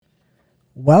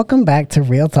Welcome back to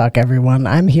Real Talk, everyone.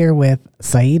 I'm here with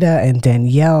Saida and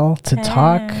Danielle to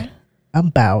talk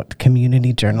about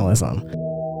community journalism.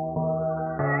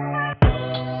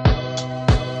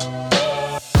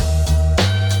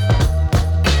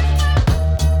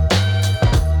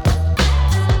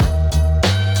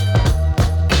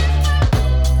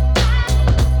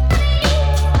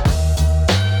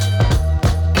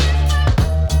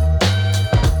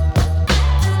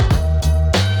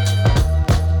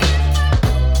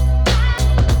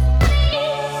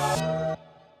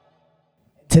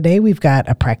 Today, we've got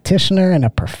a practitioner and a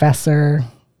professor.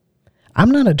 I'm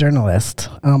not a journalist,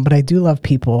 but I do love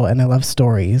people and I love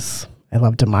stories. I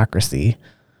love democracy.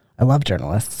 I love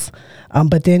journalists.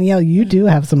 But Danielle, you do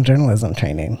have some journalism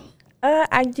training.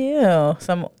 I do.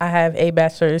 I have a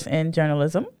bachelor's in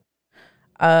journalism,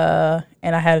 and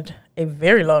I had a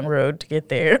very long road to get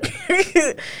there.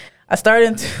 I started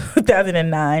in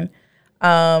 2009.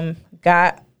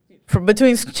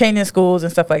 Between changing schools and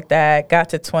stuff like that, got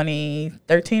to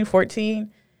 2013,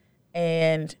 14,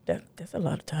 and that's a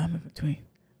lot of time in between.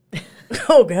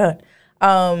 Oh, God.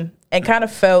 And kind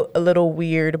of felt a little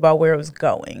weird about where it was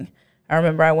going. I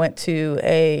remember I went to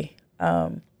a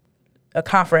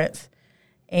conference,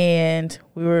 and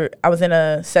I was in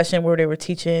a session where they were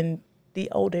teaching the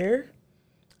older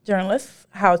journalists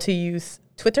how to use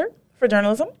Twitter for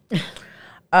journalism.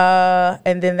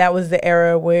 And then that was the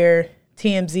era where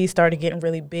TMZ started getting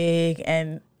really big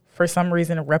and for some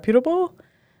reason reputable.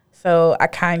 So I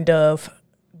kind of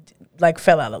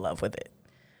fell out of love with it.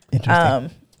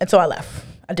 Interesting. And so I left.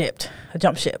 I dipped. I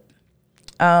jumped ship.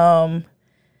 And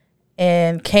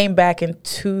came back in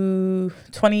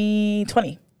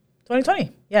 2020.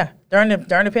 Yeah, during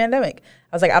the pandemic.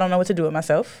 I was like, I don't know what to do with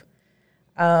myself.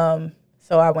 So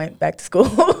I went back to school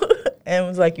and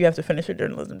was like, you have to finish your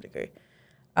journalism degree.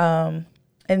 And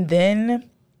then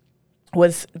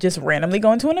was just randomly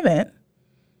going to an event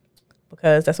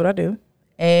because that's what I do,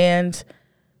 and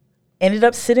ended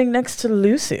up sitting next to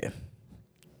Lucy.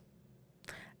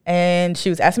 And she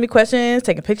was asking me questions,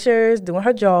 taking pictures, doing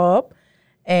her job,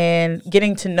 and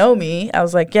getting to know me. I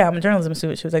was like, yeah, I'm a journalism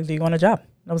student. She was like, do you want a job?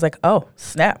 And I was like, oh,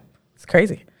 snap. It's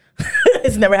crazy.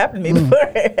 It's never happened to me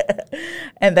before.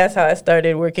 And that's how I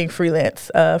started working freelance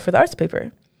for the arts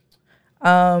paper.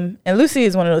 And Lucy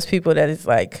is one of those people that is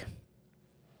like,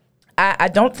 I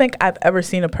don't think I've ever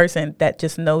seen a person that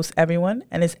just knows everyone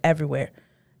and is everywhere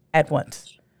at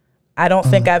once. I don't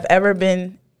think I've ever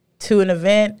been to an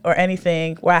event or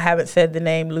anything where I haven't said the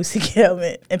name Lucy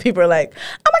Gelman and people are like,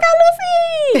 oh my God,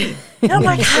 Lucy! And I'm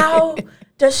like, how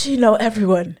does she know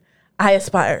everyone? I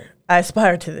aspire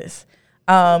to this.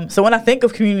 So when I think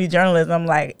of community journalism, I'm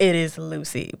like, it is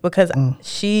Lucy because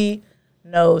she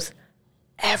knows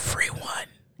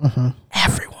everyone.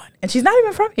 Everyone. And she's not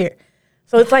even from here.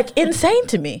 So it's like insane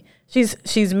to me.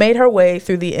 She's made her way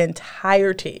through the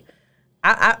entirety.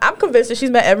 I'm convinced that she's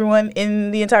met everyone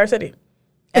in the entire city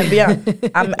and beyond.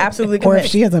 I'm absolutely convinced. Or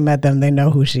if she hasn't met them, they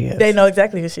know who she is. They know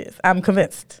exactly who she is. I'm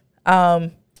convinced.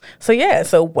 So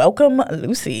welcome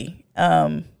Lucy to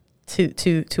our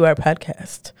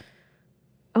podcast.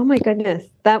 Oh my goodness.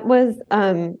 That was,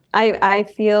 I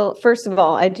feel, first of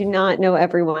all, I do not know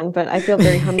everyone, but I feel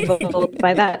very humbled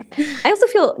by that. I also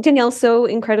feel, Danielle, so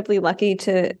incredibly lucky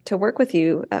to work with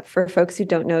you. For folks who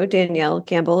don't know, Danielle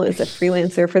Gamble is a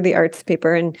freelancer for the arts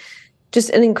paper and just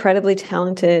an incredibly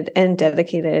talented and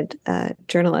dedicated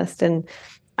journalist. And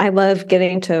I love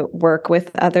getting to work with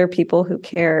other people who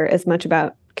care as much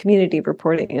about community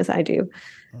reporting as I do.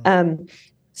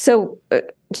 So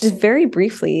just very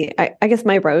briefly, I guess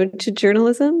my road to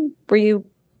journalism, were you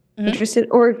interested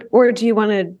or do you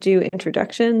want to do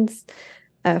introductions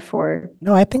for?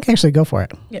 No, I think actually go for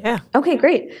it. Yeah. Okay,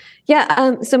 great.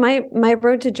 Yeah. So my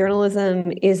road to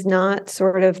journalism is not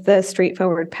sort of the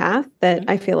straightforward path that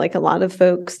I feel like a lot of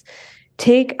folks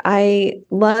take. I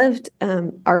loved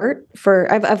art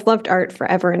I've loved art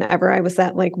forever and ever. I was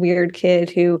that like weird kid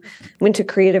who went to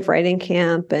creative writing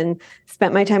camp and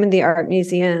spent my time in the art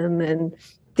museum and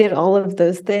did all of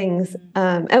those things.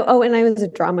 And I was a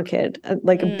drama kid,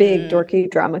 like a big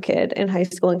dorky drama kid in high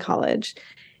school and college.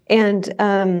 And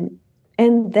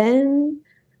then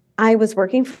I was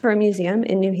working for a museum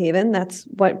in New Haven. That's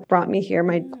what brought me here.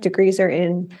 My degrees are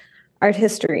in art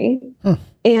history.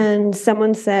 And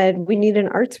someone said, we need an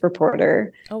arts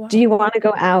reporter. Oh, wow. Do you want to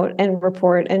go out and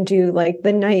report and do like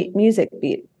the night music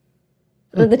beat?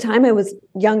 At the time I was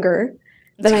younger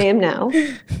than I am now.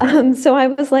 So I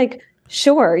was like,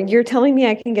 sure, you're telling me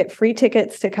I can get free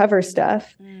tickets to cover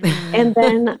stuff and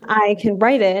then I can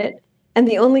write it. And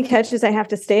the only catch is I have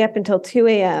to stay up until 2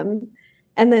 a.m.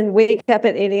 and then wake up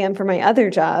at 8 a.m. for my other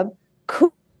job.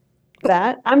 Cool.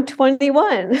 that. I'm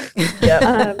 21.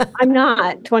 I'm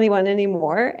not 21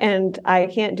 anymore, and I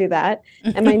can't do that.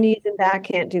 And my knees and back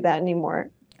can't do that anymore.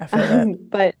 I feel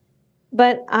that.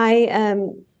 But I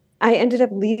ended up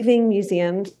leaving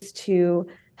museums to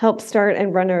help start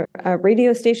and run a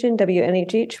radio station,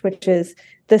 WNHH, which is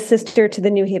the sister to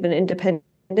the New Haven Independent.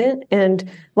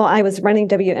 And while I was running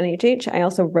WNHH, I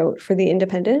also wrote for the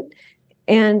Independent.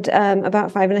 And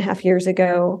about 5.5 years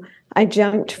ago, I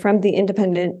jumped from the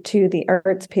Independent to the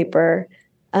arts paper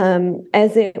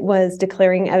as it was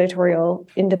declaring editorial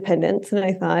independence. And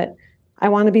I thought, I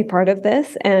want to be part of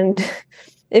this. And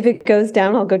if it goes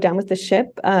down, I'll go down with the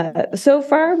ship. So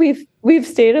far, we've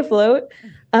stayed afloat.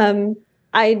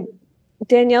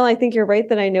 Danielle, I think you're right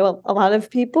that I know a lot of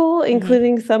people,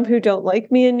 including some who don't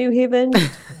like me in New Haven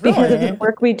because of the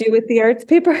work we do with the arts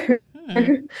paper,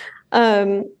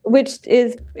 which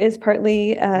is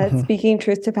partly speaking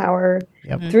truth to power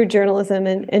through journalism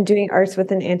and doing arts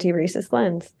with an anti-racist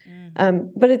lens.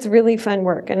 But it's really fun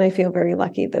work, and I feel very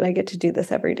lucky that I get to do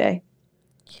this every day.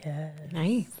 Yeah.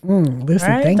 Nice. Lucy,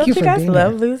 Right? thank Don't you for guys being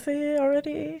love here. Lucy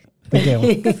already? We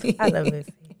do. I love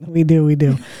Lucy. We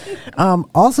do.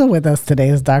 Also with us today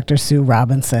is Dr. Sue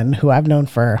Robinson, who I've known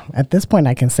for, at this point,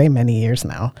 I can say many years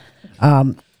now,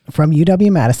 from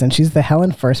UW-Madison. She's the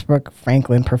Helen Furstbrook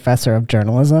Franklin Professor of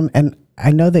Journalism. And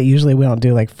I know that usually we don't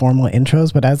do like formal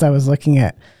intros, but as I was looking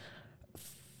at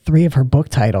 3 of her book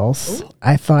titles,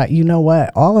 I thought, you know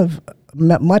what,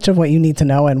 much of what you need to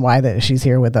know and why that she's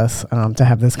here with us to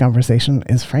have this conversation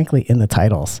is frankly in the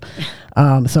titles.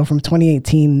 So from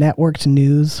 2018, Networked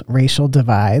News, Racial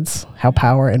Divides, How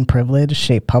Power and Privilege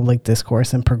Shape Public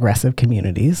Discourse in Progressive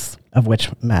Communities, of which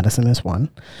Madison is one.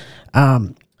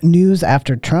 News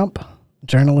After Trump,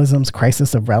 Journalism's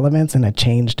Crisis of Relevance in a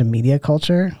Changed Media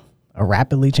Culture, a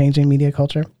rapidly changing media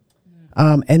culture.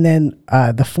 And then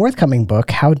the forthcoming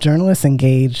book, How Journalists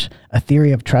Engage a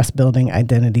Theory of Trust Building,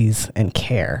 Identities, and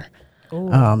Care.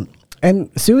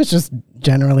 And Sue is just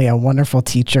generally a wonderful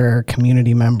teacher,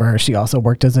 community member. She also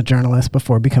worked as a journalist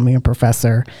before becoming a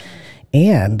professor.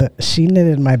 And she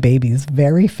knitted my baby's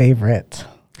very favorite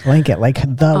blanket, like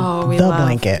the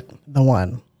blanket, the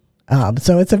one.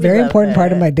 So it's a very important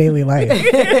part of my daily life.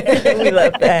 We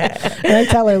love that. And I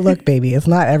tell her, look, baby, it's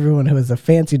not everyone who is a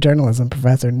fancy journalism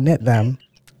professor knit them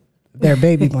their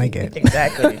baby blanket.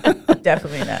 Exactly.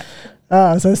 Definitely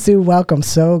not. So Sue, welcome.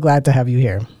 So glad to have you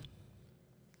here.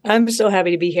 I'm so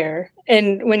happy to be here.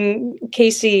 And when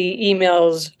Casey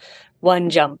emails,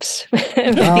 one jumps.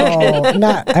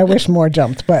 I wish more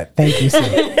jumped, but thank you, Sue.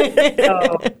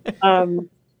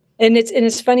 And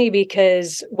it's funny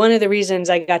because one of the reasons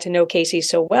I got to know Casey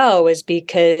so well was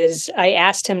because I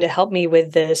asked him to help me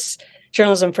with this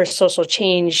Journalism for Social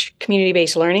Change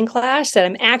community-based learning class that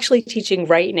I'm actually teaching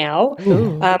right now.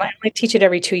 I only teach it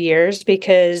every 2 years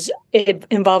because it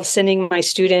involves sending my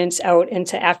students out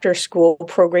into after-school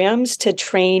programs to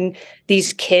train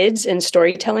these kids in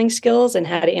storytelling skills and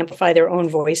how to amplify their own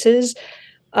voices.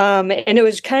 And it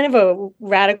was kind of a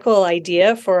radical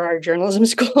idea for our journalism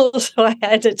school. So I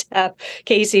had to tap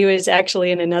Casey, who was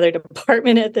actually in another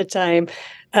department at the time,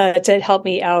 to help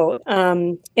me out.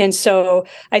 And so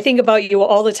I think about you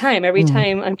all the time, every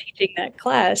time I'm teaching that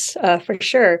class, for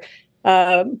sure.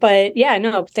 But yeah,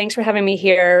 no, thanks for having me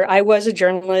here. I was a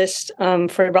journalist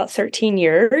for about 13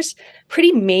 years,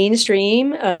 pretty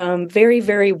mainstream, very,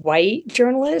 very white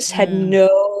journalist, had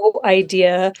no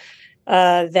idea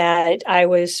that I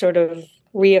was sort of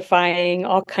reifying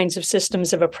all kinds of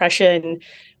systems of oppression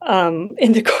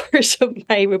in the course of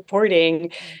my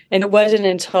reporting. And it wasn't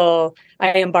until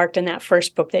I embarked on that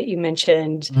first book that you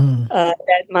mentioned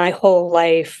that my whole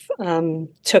life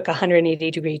took a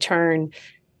 180-degree turn.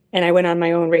 And I went on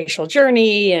my own racial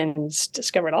journey and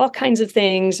discovered all kinds of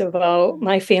things about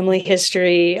my family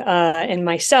history and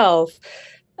myself.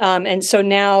 And so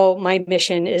now my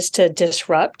mission is to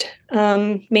disrupt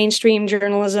mainstream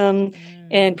journalism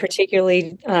and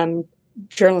particularly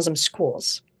journalism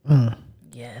schools.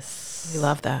 Yes. We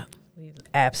love that. We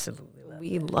absolutely love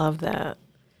We love that.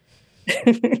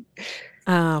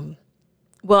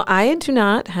 Well, I do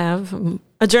not have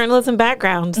a journalism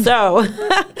background, so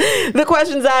the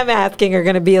questions I'm asking are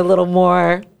going to be a little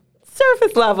more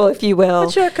surface level, if you will.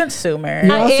 But you're a consumer.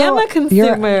 You're I also- am a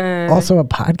consumer. You're also a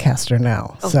podcaster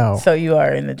now. So you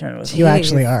are in the journalism. You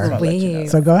actually are. I'll let you know.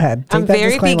 So go ahead. Take I'm that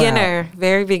very disclaimer out.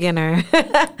 very beginner.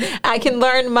 I can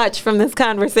learn much from this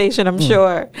conversation, I'm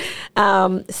sure.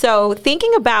 So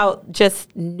thinking about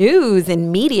just news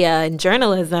and media and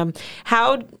journalism,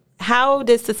 how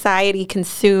does society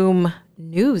consume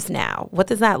news now? What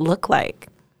does that look like?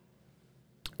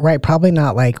 Right. Probably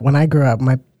not like when I grew up,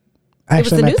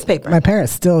 Actually, the newspaper. My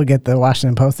parents still get the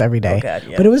Washington Post every day. Oh, God,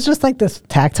 yeah. But it was just like this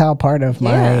tactile part of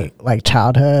my like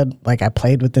childhood. Like I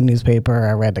played with the newspaper.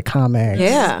 I read the comics.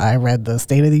 Yeah. I read the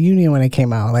State of the Union when it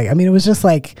came out. Like, I mean, it was just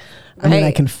like, I mean,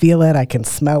 I can feel it. I can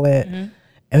smell it. And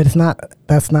it's not,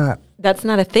 that's not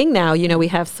a thing now. You know, we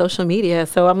have social media.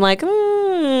 So I'm like,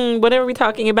 what are we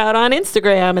talking about on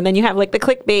Instagram? And then you have like the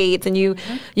clickbaits and you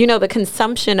know, the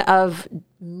consumption of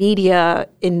media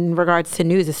in regards to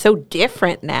news is so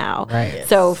different now. Right. Yes.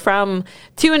 So from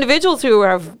two individuals who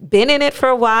have been in it for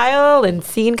a while and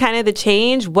seen kind of the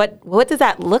change, what does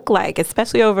that look like,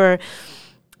 especially over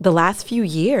the last few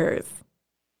years?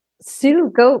 Sue,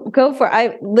 go for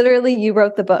it. You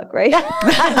wrote the book, right?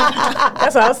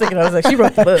 That's what I was thinking. I was like, she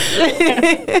wrote the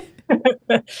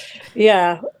book.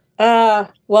 Yeah.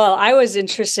 Well, I was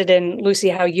interested in, Lucy,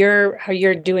 how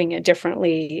you're doing it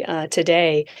differently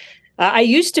today. I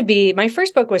used to be, my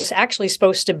first book was actually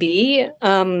supposed to be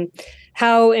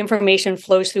how information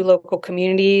flows through local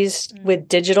communities with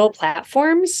digital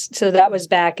platforms. So that was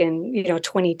back in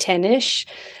 2010-ish.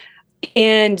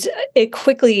 And it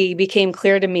quickly became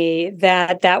clear to me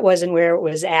that that wasn't where it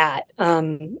was at.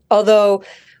 Although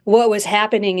what was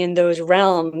happening in those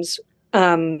realms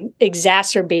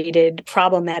exacerbated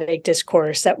problematic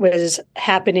discourse that was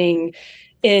happening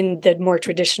in the more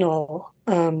traditional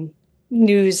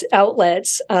news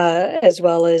outlets, as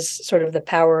well as sort of the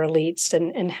power elites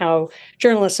and how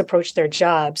journalists approach their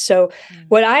jobs. So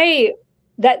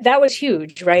that was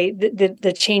huge, right?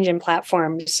 The change in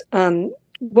platforms.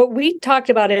 What we talked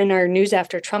about in our News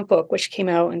After Trump book, which came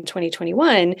out in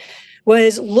 2021,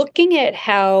 was looking at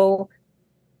how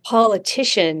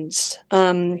politicians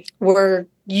were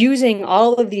using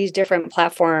all of these different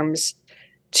platforms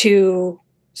to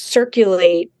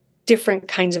circulate different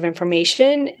kinds of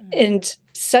information in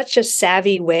such a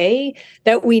savvy way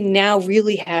that we now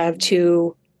really have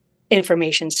two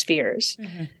information spheres.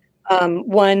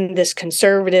 One, this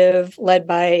conservative, led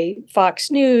by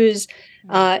Fox News,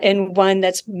 and one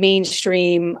that's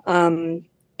mainstream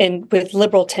and with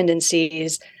liberal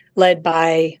tendencies, led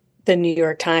by the New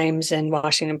York Times and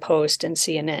Washington Post and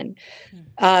CNN.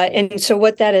 And so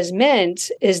what that has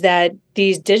meant is that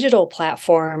these digital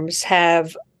platforms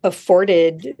have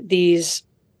afforded these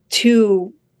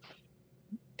two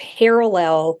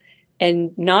parallel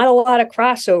and not a lot of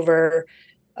crossover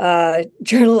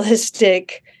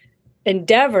journalistic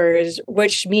endeavors,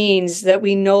 which means that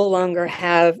we no longer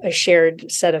have a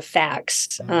shared set of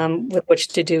facts with which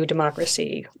to do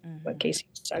democracy, what Casey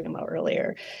was talking about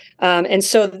earlier. And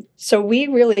so we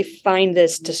really find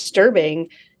this disturbing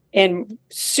and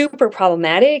super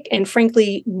problematic. And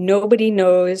frankly, nobody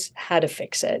knows how to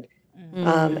fix it.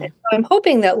 And so I'm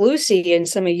hoping that Lucy, in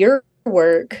some of your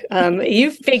work,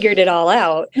 you've figured it all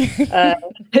out.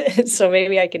 So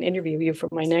maybe I can interview you for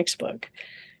my next book.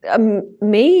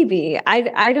 Maybe.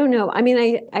 I don't know. I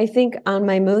mean, I think on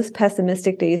my most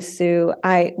pessimistic days, Sue,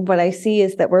 what I see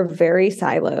is that we're very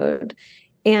siloed,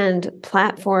 and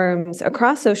platforms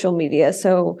across social media,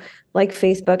 so like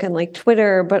Facebook and like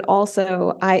Twitter, but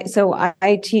also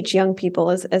I teach young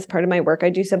people as part of my work. I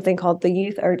do something called the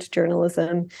Youth Arts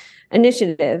Journalism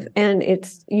Initiative, and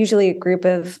it's usually a group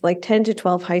of like 10 to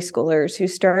 12 high schoolers who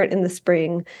start in the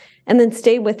spring and then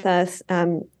stay with us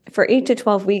for 8 to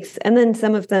 12 weeks, and then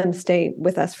some of them stay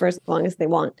with us for as long as they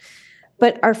want.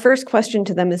 But our first question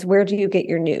to them is, where do you get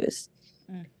your news?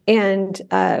 And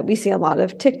we see a lot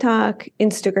of TikTok,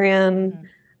 Instagram,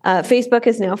 Facebook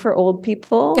is now for old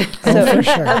people, so for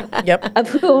sure. of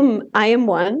whom I am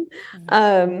one.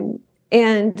 And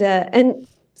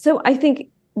so I think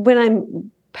when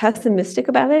I'm pessimistic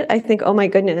about it, I think, oh my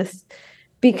goodness,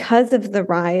 because of the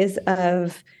rise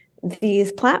of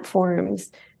these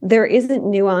platforms, there isn't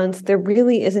nuance. There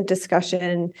really isn't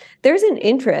discussion. There's an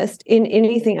interest in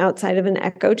anything outside of an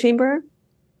echo chamber.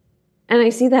 And I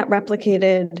see that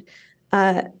replicated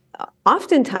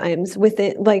oftentimes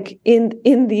within, like in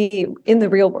the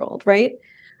real world, right?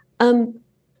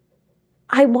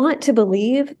 I want to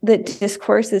believe that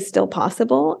discourse is still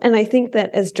possible. And I think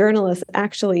that as journalists,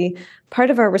 actually, part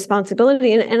of our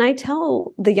responsibility, and I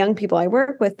tell the young people I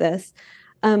work with this,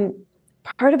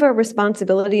 part of our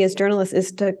responsibility as journalists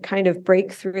is to kind of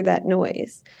break through that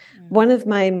noise. One of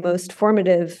my most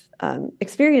formative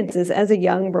experiences as a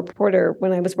young reporter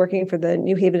when I was working for the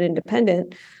New Haven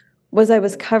Independent was I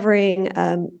was covering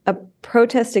a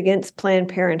protest against Planned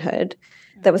Parenthood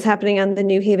that was happening on the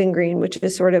New Haven Green, which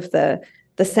is sort of the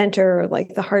center,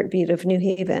 like the heartbeat of New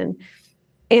Haven.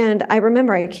 And I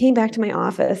remember I came back to my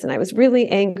office and I was really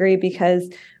angry because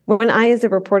when I, as a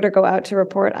reporter, go out to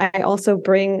report, I also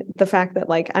bring the fact that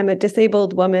like I'm a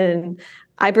disabled woman.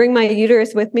 I bring my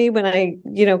uterus with me when I,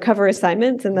 cover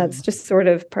assignments, and that's just sort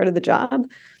of part of the job.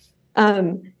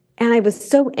 And I was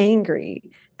so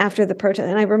angry after the protest.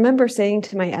 And I remember saying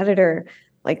to my editor,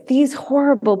 like, these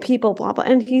horrible people, blah, blah.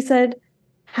 And he said,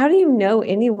 how do you know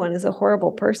anyone is a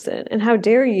horrible person? And how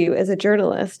dare you, as a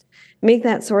journalist, make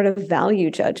that sort of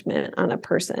value judgment on a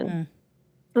person?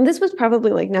 And this was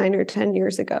probably like 9 or 10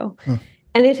 years ago.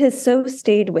 And it has so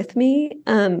stayed with me.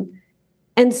 And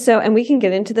we can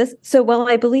get into this. So while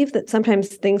I believe that sometimes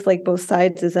things like both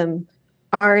sidesism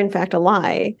are in fact a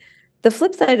lie, the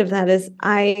flip side of that is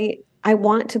I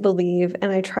want to believe,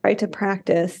 and I try to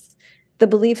practice the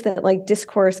belief that like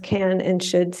discourse can and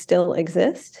should still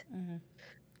exist.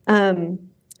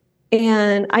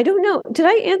 And I don't know, did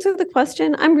I answer the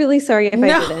question? I'm really sorry if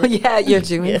I didn't. Yeah, you're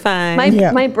doing fine.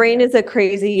 My brain is a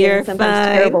crazy and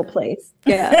sometimes terrible place.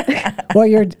 Yeah. Well,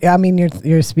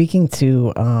 you're speaking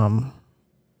to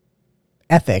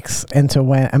ethics, and to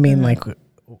when like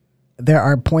there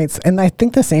are points, and I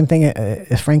think the same thing,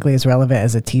 frankly, is relevant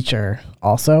as a teacher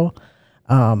also,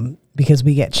 because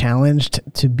we get challenged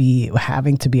to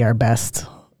having to be our best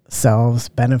selves,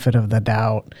 benefit of the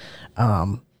doubt,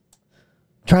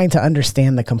 trying to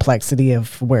understand the complexity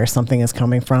of where something is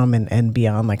coming from and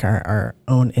beyond like our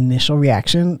own initial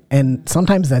reaction. And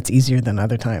sometimes that's easier than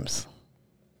other times.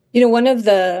 One of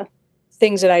the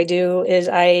things that I do is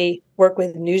I work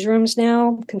with newsrooms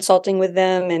now, consulting with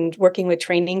them and working with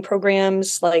training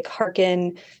programs like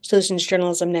Hearken, Solutions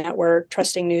Journalism Network,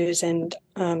 Trusting News, and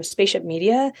Spaceship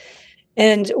Media.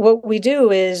 And what we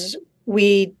do is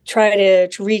we try to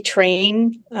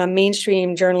retrain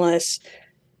mainstream journalists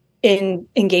in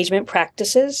engagement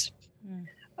practices.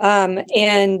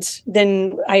 And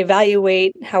then I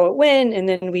evaluate how it went, and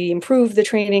then we improve the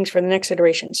trainings for the next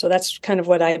iteration. So that's kind of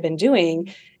what I've been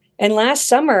doing. And last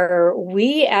summer,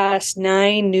 we asked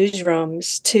 9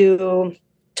 newsrooms to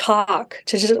talk,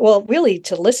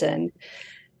 to listen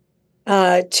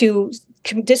to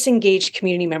disengaged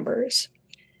community members.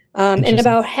 And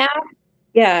about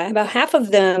half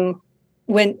of them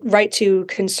went right to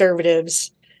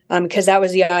conservatives, because that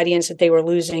was the audience that they were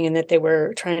losing and that they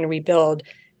were trying to rebuild.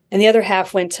 And the other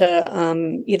half went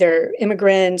to either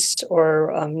immigrants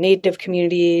or Native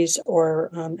communities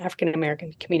or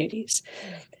African-American communities.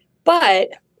 But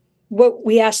what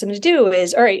we asked them to do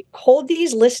is, all right, hold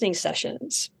these listening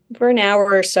sessions for an hour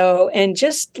or so and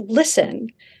just listen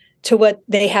to what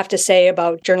they have to say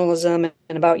about journalism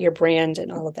and about your brand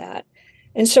and all of that.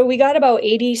 And so we got about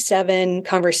 87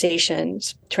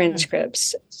 conversations,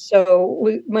 transcripts.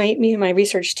 So me and my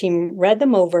research team read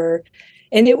them over,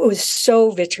 and it was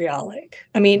so vitriolic.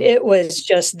 I mean, it was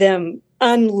just them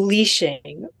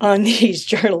unleashing on these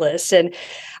journalists. And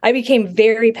I became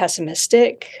very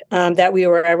pessimistic that we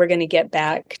were ever going to get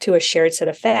back to a shared set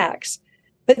of facts.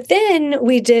 But then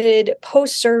we did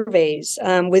post surveys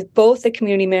with both the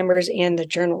community members and the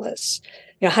journalists.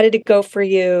 How did it go for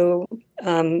you?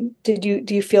 Do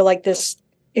you feel like this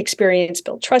experience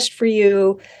built trust for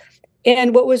you?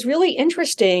 And what was really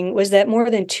interesting was that more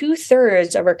than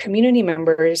 2/3 of our community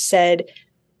members said,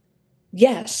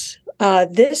 yes,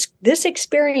 this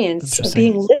experience of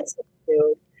being listened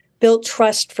to built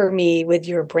trust for me with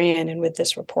your brand and with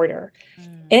this reporter.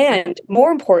 And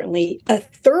more importantly,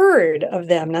 1/3 of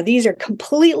them, now these are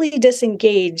completely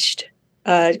disengaged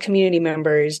community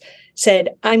members, said,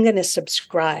 I'm going to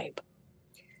subscribe.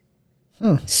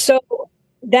 So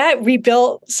that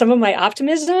rebuilt some of my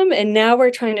optimism. And now we're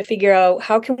trying to figure out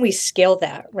how can we scale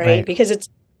that, right? Because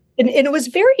it was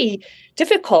very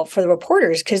difficult for the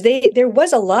reporters because there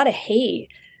was a lot of hate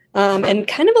and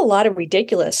kind of a lot of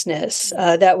ridiculousness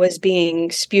that was being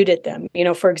spewed at them.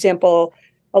 For example,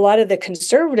 a lot of the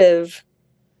conservative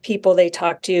people they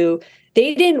talked to,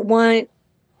 they didn't want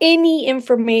any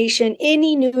information,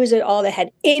 any news at all that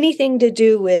had anything to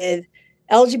do with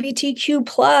LGBTQ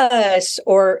plus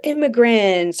or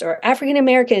immigrants or African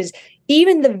Americans.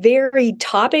 Even the very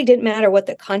topic didn't matter what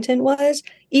the content was.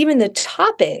 Even the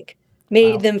topic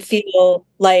made them feel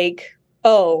like,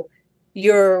 oh,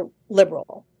 you're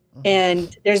liberal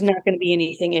and there's not going to be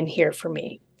anything in here for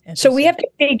me. So we have to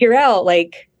figure out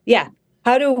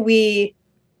how do we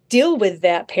deal with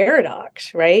that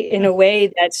paradox, right? In a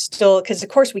way that's still, because of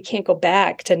course we can't go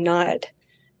back to not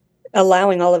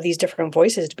allowing all of these different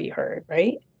voices to be heard,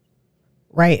 right?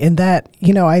 Right. And that,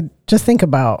 I just think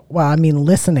about,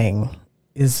 listening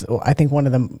is, I think, one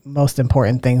of the most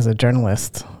important things a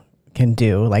journalist can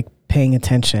do, like paying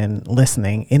attention,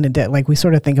 listening. Like we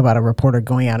sort of think about a reporter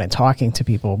going out and talking to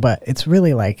people, but it's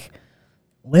really like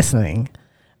listening.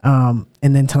 and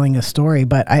then telling a story.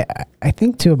 But I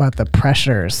think too about the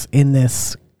pressures in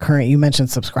this current, you mentioned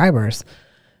subscribers,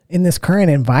 in this current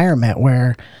environment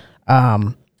where,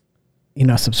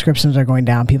 subscriptions are going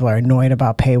down. People are annoyed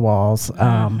about paywalls.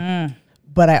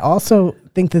 But I also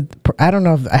think that, I don't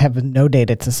know if I have no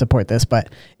data to support this,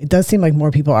 but it does seem like more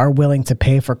people are willing to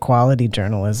pay for quality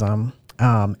journalism,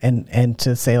 and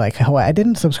to say like, oh, I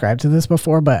didn't subscribe to this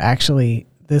before, but actually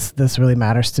this really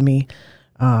matters to me.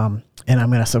 And I'm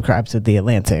going to subscribe to The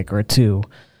Atlantic or to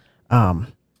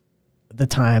The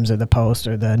Times or The Post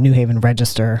or the New Haven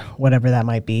Register, whatever that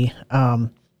might be.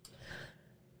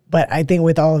 But I think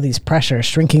with all of these pressures,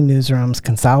 shrinking newsrooms,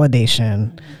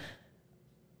 consolidation,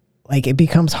 like it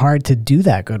becomes hard to do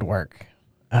that good work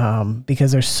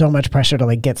because there's so much pressure to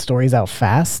like get stories out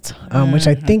fast, which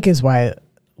I think is why,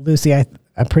 Lucy,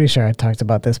 I'm pretty sure I talked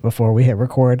about this before we hit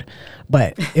record,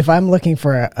 but if I'm looking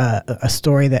for a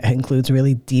story that includes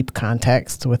really deep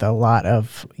context with a lot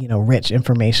of, rich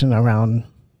information around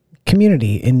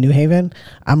community in New Haven,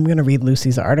 I'm going to read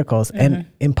Lucy's articles. And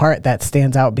in part that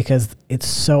stands out because it's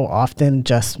so often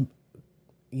just,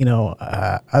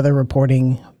 other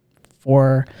reporting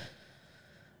for,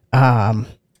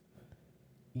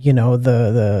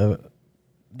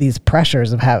 these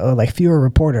pressures of having like fewer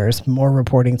reporters, more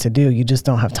reporting to do. You just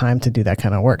don't have time to do that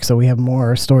kind of work. So we have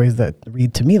more stories that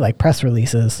read to me like press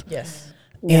releases. Yes.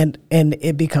 And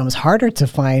it becomes harder to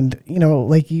find,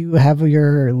 like you have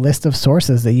your list of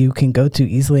sources that you can go to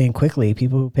easily and quickly,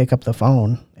 people who pick up the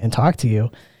phone and talk to you.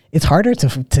 It's harder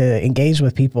to engage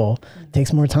with people. It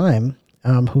takes more time,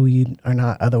 who you are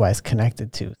not otherwise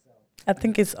connected to. I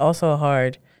think it's also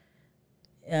hard,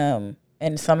 and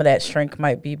some of that shrink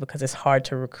might be because it's hard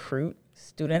to recruit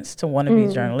students to want to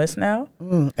be journalists now.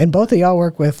 And both of y'all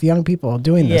work with young people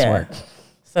doing this work.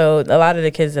 So a lot of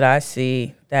the kids that I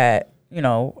see that,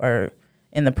 are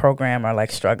in the program are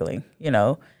like struggling,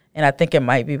 and I think it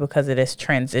might be because of this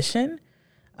transition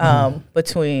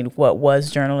between what was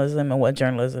journalism and what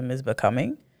journalism is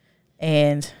becoming.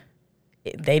 And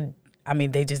they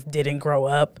just didn't grow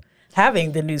up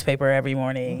having the newspaper every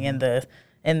morning and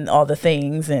all the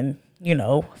things and,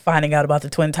 finding out about the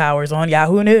Twin Towers on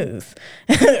Yahoo News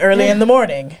early in the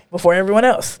morning before everyone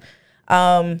else.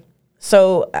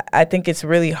 So I think it's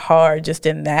really hard just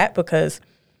in that because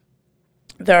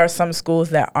there are some schools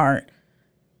that aren't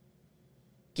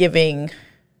giving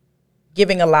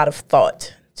a lot of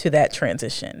thought to that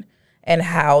transition and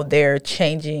how they're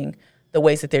changing the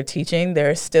ways that they're teaching.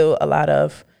 There's still a lot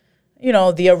of,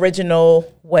 the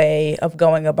original way of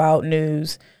going about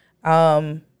news.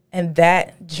 And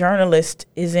that journalist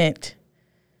doesn't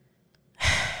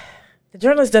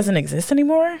exist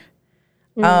anymore.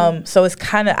 So it's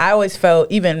kind of, I always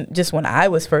felt, even just when I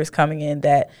was first coming in,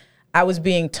 that I was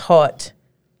being taught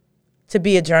to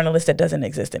be a journalist that doesn't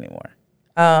exist anymore.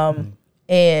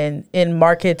 And in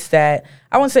markets that,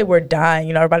 I won't say we're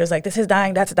dying, everybody was like, this is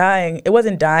dying, that's dying. It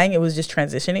wasn't dying, it was just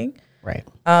transitioning. Right.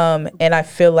 And I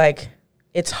feel like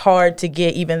it's hard to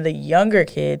get even the younger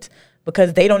kids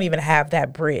because they don't even have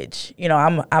that bridge.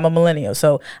 I'm a millennial,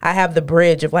 so I have the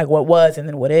bridge of like what was and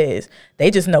then what is.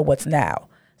 They just know what's now.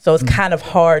 So it's kind of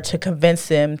hard to convince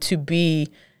them to be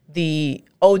the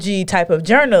OG type of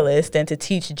journalist and to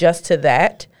teach just to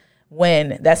that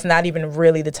when that's not even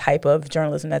really the type of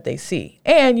journalism that they see.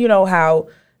 And you know how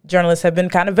journalists have been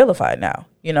kind of vilified now.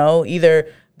 Either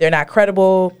they're not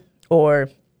credible or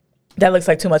that looks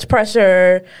like too much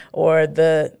pressure or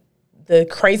the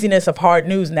craziness of hard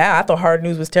news now. I thought hard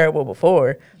news was terrible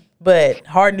before. But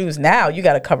hard news now, you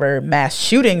got to cover mass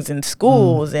shootings in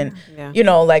schools and,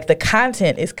 like the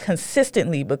content is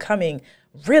consistently becoming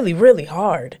really, really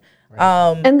hard.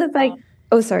 Right.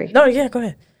 And sorry. No, yeah, go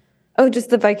ahead. Oh, just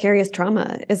the vicarious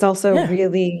trauma is also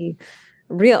really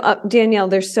real. Danielle,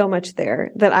 there's so much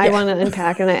there that I want to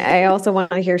unpack. And I also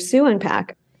want to hear Sue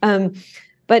unpack.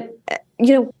 But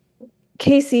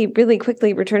Casey, really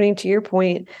quickly returning to your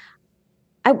point,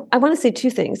 I want to say two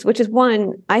things, which is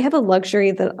one, I have a luxury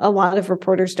that a lot of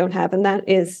reporters don't have, and that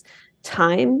is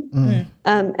time.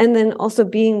 And then also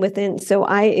being within. So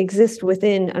I exist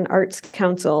within an arts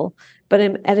council, but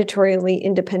I'm editorially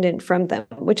independent from them,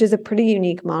 which is a pretty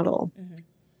unique model.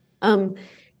 And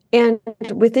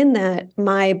within that,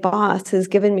 my boss has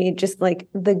given me just like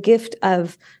the gift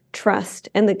of trust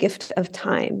and the gift of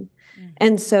time.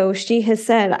 And so she has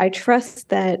said, I trust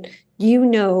that you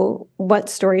know what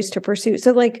stories to pursue.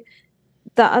 So like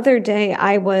the other day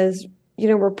I was,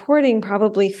 reporting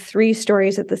probably 3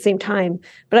 stories at the same time,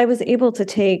 but I was able to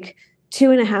take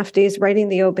 2.5 days writing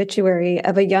the obituary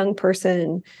of a young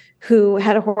person who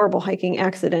had a horrible hiking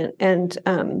accident and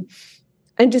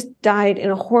just died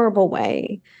in a horrible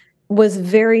way was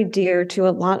very dear to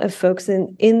a lot of folks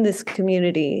in this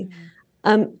community,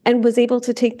 and was able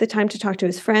to take the time to talk to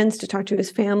his friends, to talk to his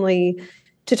family,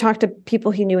 to talk to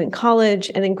people he knew in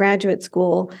college and in graduate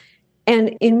school.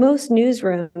 And in most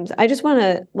newsrooms, I just want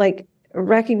to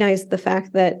recognize the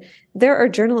fact that there are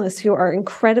journalists who are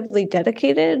incredibly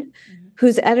dedicated,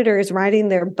 whose editor is riding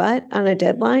their butt on a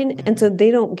deadline, and so they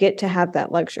don't get to have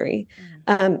that luxury.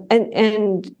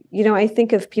 And I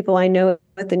think of people I know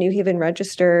at the New Haven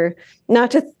Register,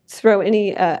 not to throw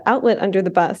any outlet under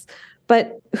the bus,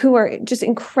 but who are just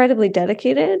incredibly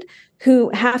dedicated, who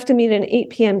have to meet an 8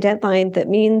 p.m. deadline. That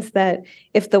means that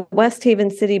if the West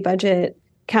Haven City Budget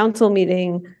Council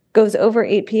meeting goes over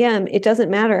 8 p.m., it doesn't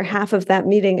matter. Half of that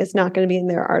meeting is not going to be in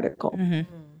their article.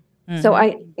 So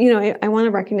I want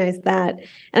to recognize that.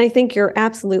 And I think you're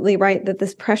absolutely right that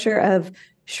this pressure of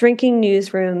shrinking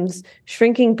newsrooms,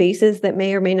 shrinking bases that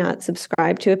may or may not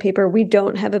subscribe to a paper. We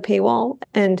don't have a paywall.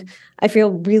 And I feel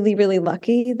really, really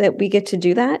lucky that we get to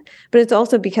do that. But it's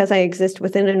also because I exist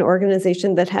within an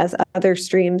organization that has other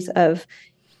streams of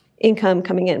income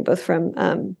coming in, both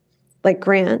from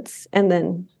grants and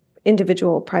then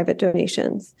individual private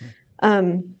donations.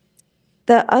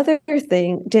 The other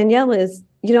thing, Danielle, is,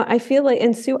 I feel like,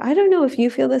 and Sue, I don't know if you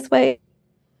feel this way.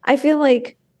 I feel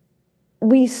like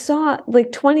we saw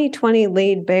 2020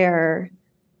 laid bare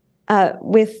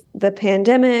with the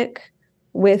pandemic,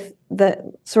 with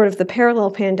the sort of the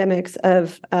parallel pandemics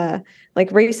of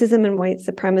racism and white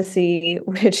supremacy,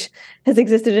 which has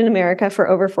existed in America for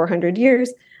over 400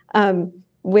 years,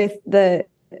 with the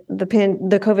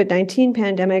COVID-19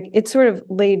 pandemic. It sort of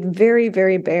laid very,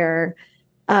 very bare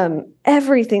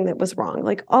everything that was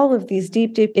wrong, all of these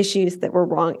deep, deep issues that were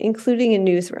wrong, including in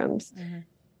newsrooms.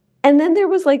 And then there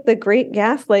was the great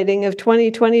gaslighting of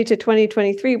 2020 to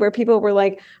 2023, where people were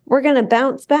like, we're going to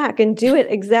bounce back and do it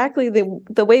exactly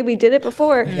the way we did it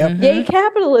before. Yay,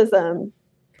 capitalism.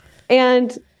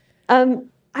 And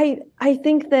I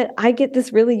think that I get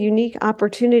this really unique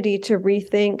opportunity to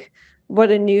rethink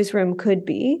what a newsroom could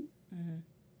be.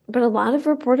 But a lot of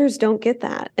reporters don't get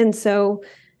that. And so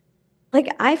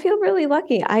I feel really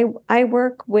lucky. I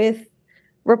work with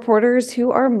reporters who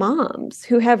are moms,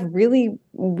 who have really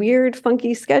weird,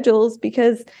 funky schedules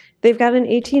because they've got an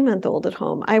 18-month-old at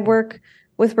home. I work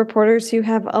with reporters who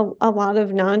have a lot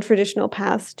of non-traditional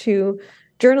paths to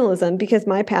journalism because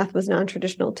my path was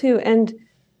non-traditional too. And,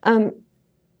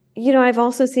 I've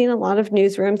also seen a lot of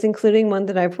newsrooms, including one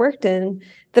that I've worked in,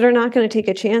 that are not going to take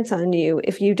a chance on you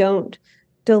if you don't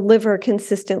deliver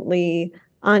consistently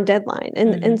on deadline.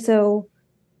 And so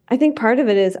I think part of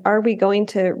it is, are we going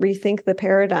to rethink the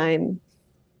paradigm?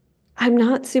 I'm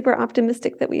not super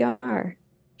optimistic that we are.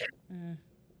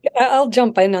 I'll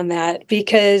jump in on that,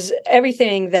 because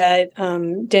everything that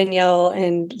Danielle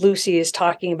and Lucy is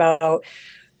talking about,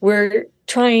 we're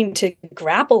trying to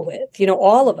grapple with,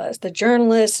 all of us, the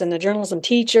journalists and the journalism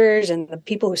teachers and the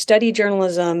people who study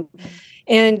journalism.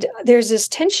 And there's this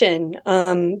tension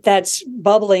that's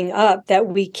bubbling up that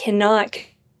we cannot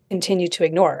continue to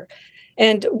ignore.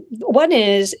 And one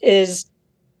is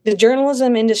the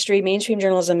journalism industry, mainstream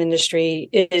journalism industry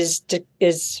is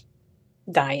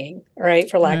dying, right,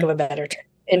 for lack of a better term.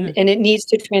 And it needs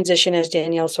to transition, as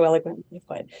Danielle so eloquently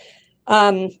put.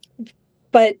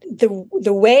 But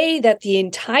the way that the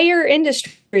entire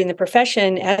industry and the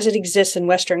profession as it exists in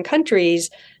Western countries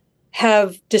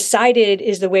have decided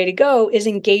is the way to go is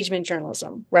engagement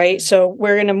journalism, right? So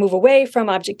we're going to move away from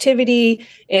objectivity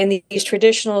and these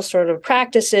traditional sort of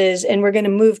practices, and we're going to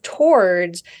move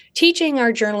towards teaching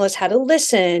our journalists how to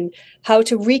listen, how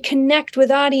to reconnect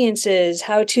with audiences,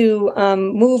 how to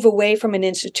move away from an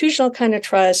institutional kind of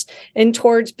trust and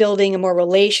towards building a more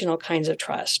relational kinds of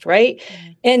trust, right?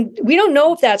 And we don't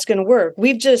know if that's going to work.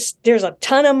 There's a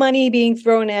ton of money being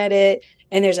thrown at it.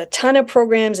 And there's a ton of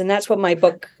programs, and that's what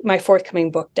my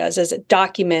forthcoming book does, is it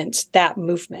documents that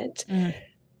movement.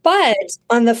 But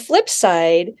on the flip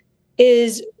side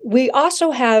is we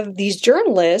also have these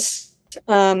journalists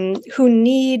who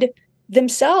need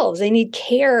themselves. They need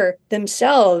care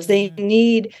themselves.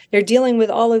 They're dealing with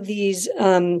all of these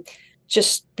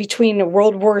just between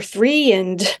World War III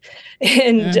and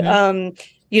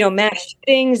mass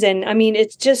shootings. And I mean,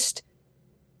 it's just,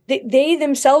 they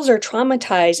themselves are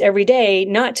traumatized every day,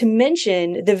 not to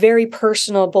mention the very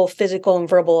personal, both physical and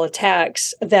verbal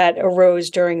attacks that arose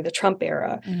during the Trump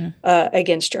era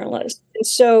against journalists. And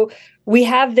so we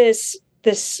have this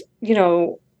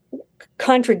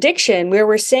contradiction where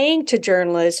we're saying to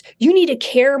journalists, you need to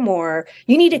care more,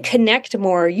 you need to connect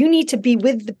more, you need to be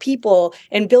with the people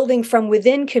and building from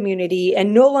within community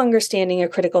and no longer standing a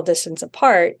critical distance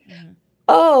apart.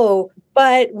 Oh,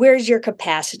 but where's your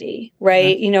capacity,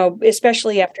 right? You know,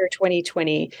 especially after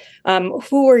 2020.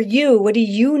 Who are you? What do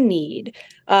you need?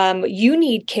 You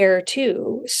need care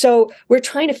too. So we're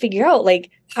trying to figure out,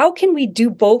 like, how can we do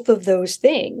both of those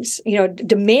things? You know,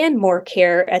 demand more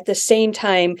care at the same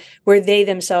time where they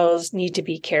themselves need to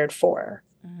be cared for.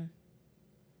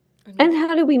 And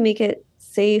how do we make it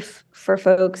safe for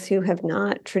folks who have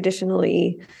not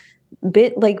traditionally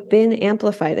been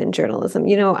amplified in journalism?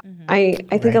 You know, I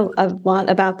think a lot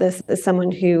about this as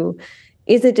someone who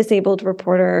is a disabled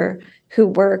reporter who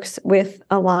works with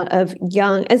a lot of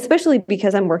young, especially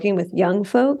because I'm working with young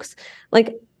folks.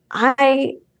 Like,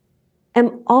 I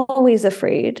am always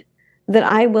afraid that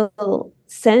I will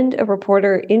send a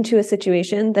reporter into a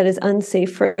situation that is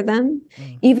unsafe for them,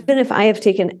 even if I have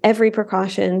taken every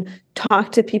precaution,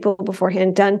 talked to people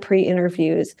beforehand, done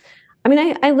pre-interviews. I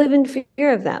mean, I live in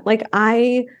fear of that. Like,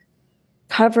 I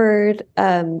covered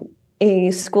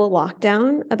a school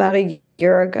lockdown about a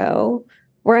year ago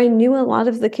where I knew a lot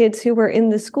of the kids who were in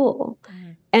the school.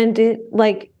 And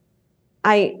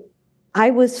I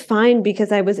was fine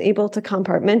because I was able to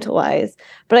compartmentalize,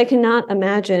 but I cannot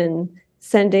imagine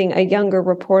sending a younger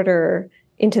reporter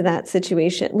into that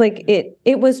situation. Like,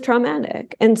 it was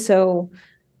traumatic. And so,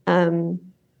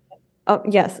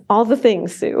 yes, all the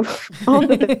things, Sue. All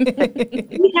the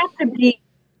things. We have to be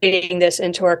integrating this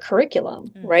into our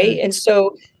curriculum, right? And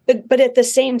so, but at the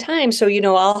same time, so, you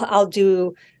know, I'll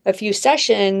do a few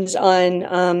sessions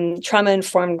on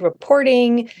trauma-informed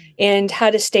reporting and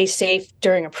how to stay safe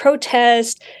during a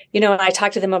protest. You know, I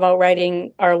talk to them about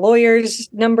writing our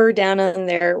lawyer's number down on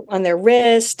their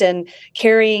wrist and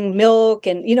carrying milk,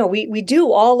 and you know, we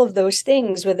do all of those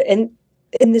things with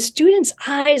and the students'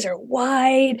 eyes are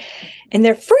wide and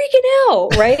they're freaking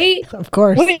out, right? Of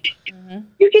course.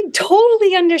 You can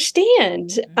totally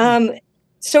understand.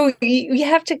 So you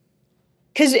have to,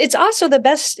 because it's also the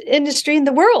best industry in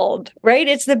the world, right?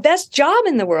 It's the best job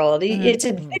in the world. It's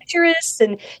adventurous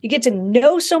and you get to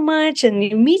know so much and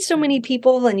you meet so many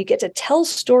people and you get to tell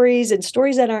stories and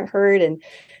stories that aren't heard. And,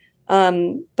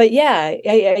 but yeah,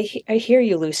 I hear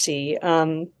you, Lucy.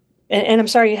 And I'm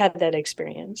sorry you had that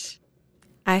experience.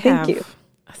 I have a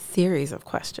series of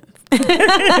questions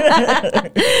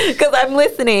because I'm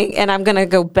listening and I'm going to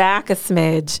go back a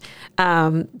smidge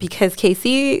because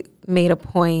Casey made a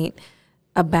point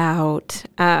about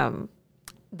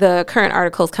the current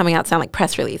articles coming out sound like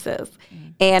press releases.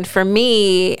 And for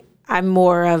me, I'm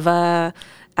more of a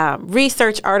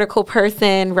research article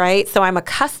person, right? So I'm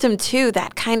accustomed to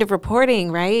that kind of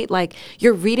reporting, right? Like,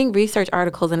 you're reading research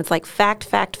articles and it's like fact,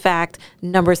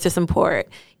 numbers to support.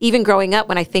 Even growing up,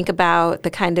 when I think about the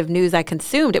kind of news I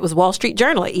consumed, it was Wall Street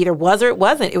Journal. It either was or it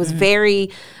wasn't. It was very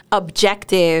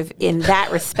objective in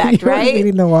that respect, right? You were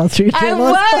reading the Wall Street Journal?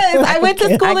 I was. I went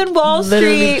to school in Wall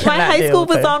Street. My high school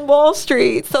was on Wall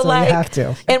Street. So like, you have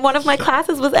to. And one of my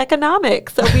classes was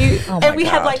economics. So we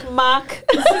had like mock.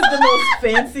 This is the most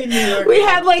fancy New York. We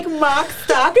had like mock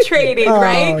stock trading,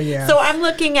 right? Yeah. So I'm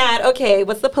looking at, okay,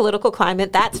 what's the political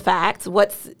climate? That's fact.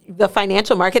 What's the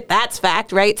financial market? That's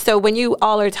fact, right? So when you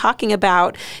all are talking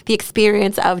about the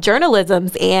experience of journalism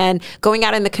and going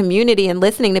out in the community and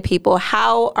listening to people,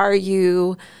 how are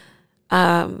you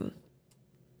able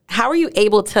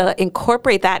to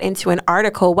incorporate that into an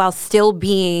article while still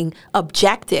being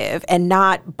objective and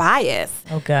not biased?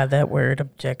 Oh God, that word,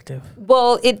 objective.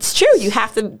 Well, it's true. You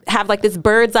have to have like this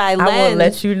bird's eye lens. I will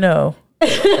let you know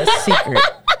a secret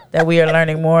that we are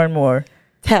learning more and more.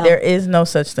 Tell. There is no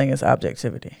such thing as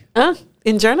objectivity.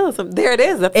 In journalism, there it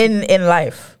is. In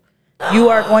life, you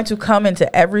are going to come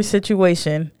into every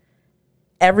situation,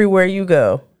 everywhere you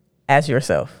go, as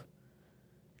yourself.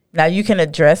 Now, you can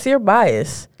address your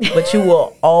bias, but you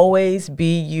will always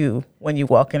be you when you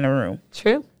walk in a room.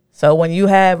 True. So when you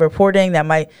have reporting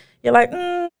that you're like,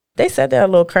 they said they're a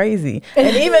little crazy.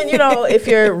 And even, you know, if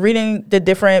you're reading the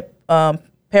different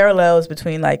parallels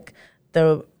between like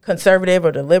the conservative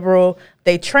or the liberal,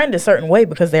 they trend a certain way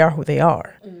because they are who they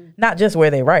are, not just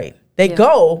where they write. They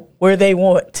go where they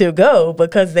want to go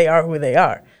because they are who they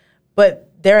are. But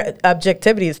their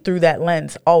objectivity is through that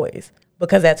lens always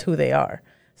because that's who they are.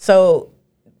 So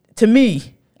to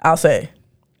me, I'll say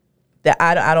that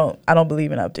I don't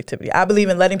believe in objectivity. I believe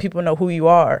in letting people know who you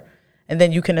are, and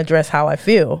then you can address how I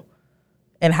feel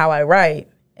and how I write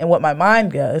and what my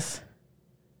mind does.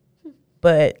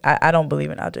 But I don't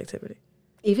believe in objectivity.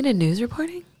 Even in news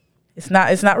reporting? It's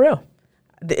not real.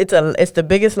 It's the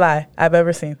biggest lie I've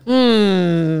ever seen.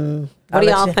 What do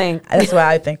y'all think? That's what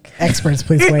I think. Experts,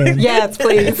 please weigh in. Yes,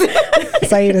 please.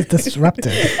 Saeed is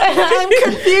disruptive. I'm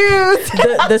confused.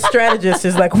 The strategist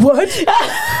is like, what?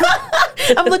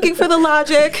 I'm looking for the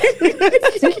logic.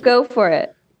 Just go for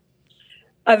it.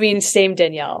 I mean, same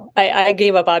Danielle. I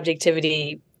gave up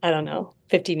objectivity, I don't know,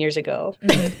 15 years ago.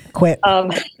 Quit.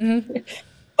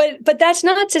 But that's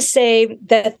not to say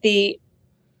that the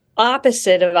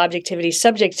opposite of objectivity,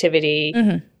 subjectivity,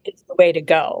 is the way to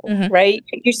go, right?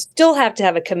 You still have to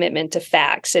have a commitment to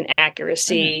facts and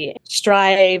accuracy,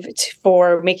 strive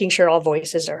for making sure all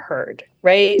voices are heard,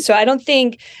 right? So I don't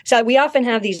think, so we often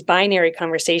have these binary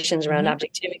conversations around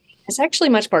objectivity. It's actually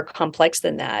much more complex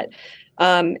than that.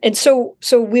 And so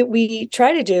we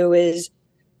try to do is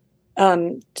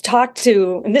talk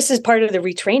to, and this is part of the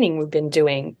retraining we've been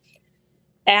doing,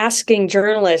 asking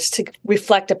journalists to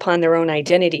reflect upon their own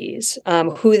identities,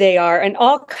 who they are in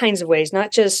all kinds of ways,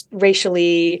 not just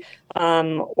racially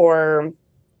or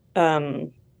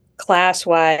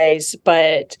class-wise,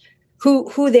 but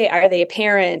who they are. Are they a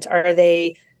parent? Are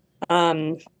they,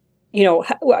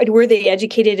 were they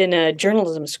educated in a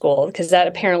journalism school? Because that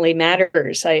apparently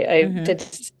matters. I did a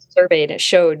survey and it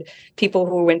showed people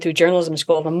who went through journalism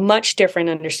school have a much different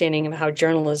understanding of how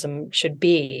journalism should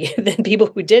be than people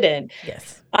who didn't.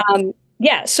 Yes.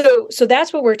 So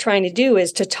that's what we're trying to do,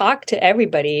 is to talk to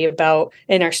everybody about,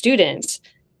 and our students,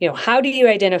 how do you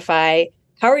identify,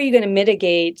 how are you going to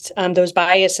mitigate those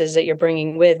biases that you're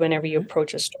bringing with whenever you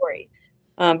approach a story?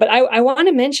 But I want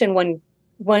to mention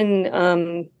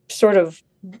one sort of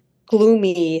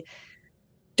gloomy,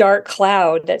 dark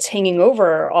cloud that's hanging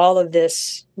over all of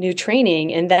this new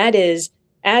training. And that is,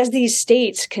 as these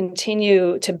states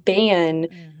continue to ban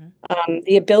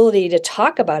the ability to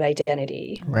talk about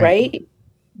identity, right?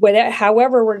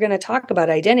 However we're going to talk about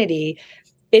identity,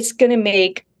 it's going to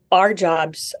make our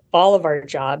jobs, all of our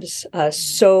jobs,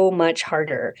 so much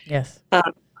harder. Yes.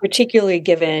 Particularly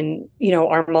given,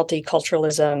 our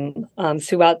multiculturalism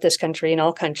throughout this country and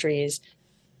all countries.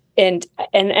 And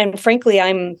frankly,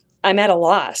 I'm at a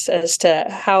loss as to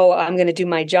how I'm going to do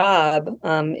my job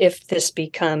if this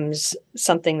becomes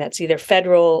something that's either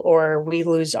federal or we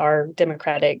lose our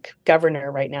Democratic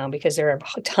governor right now, because there are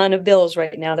a ton of bills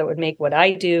right now that would make what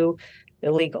I do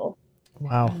illegal.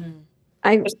 Wow.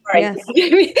 Yes.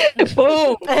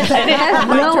 Boom.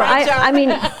 I mean,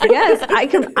 yes,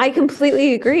 I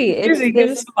completely agree.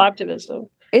 It's optimism.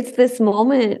 It's this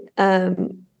moment.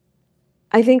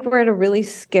 I think we're at a really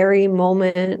scary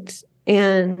moment.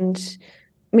 And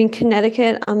I mean,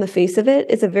 Connecticut on the face of it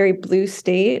is a very blue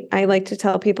state. I like to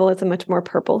tell people it's a much more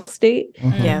purple state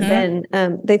than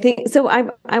they think. So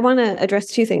I want to address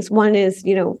two things. One is,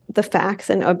 the facts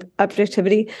and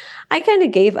objectivity. I kind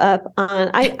of gave up on,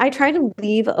 I try to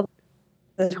leave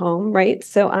at home, right?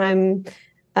 So I'm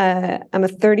a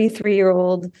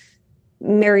 33-year-old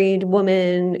married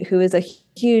woman who is a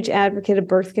huge advocate of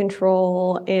birth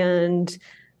control and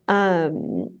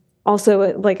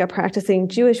also like a practicing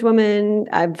Jewish woman.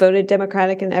 I've voted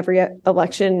Democratic in every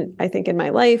election, I think, in my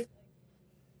life.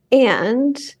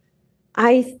 And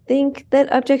I think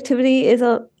that objectivity is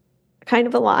a kind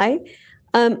of a lie.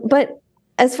 But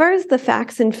as far as the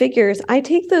facts and figures, I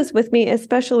take those with me,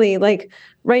 especially like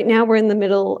right now we're in the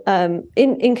middle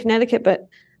in Connecticut, but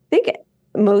I think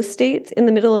most states in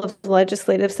the middle of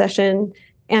legislative session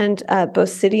and both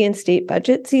city and state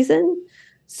budget season.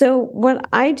 So what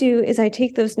I do is I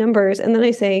take those numbers and then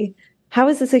I say, how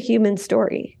is this a human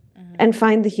story? And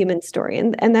find the human story.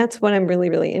 And that's what I'm really,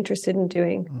 really interested in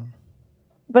doing.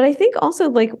 But I think also,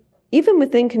 like, even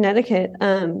within Connecticut,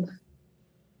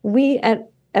 we at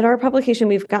our publication,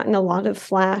 we've gotten a lot of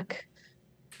flack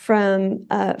from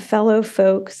fellow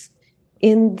folks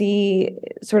in the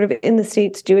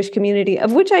state's Jewish community,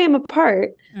 of which I am a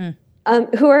part,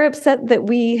 who are upset that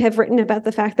we have written about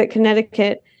the fact that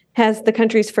Connecticut has the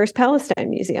country's first Palestine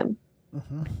museum.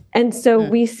 And so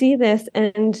we see this,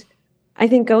 and I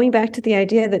think going back to the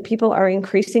idea that people are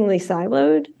increasingly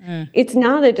siloed, it's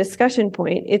not a discussion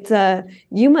point. It's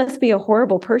you must be a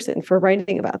horrible person for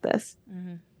writing about this.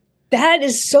 That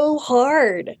is so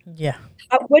hard. Yeah.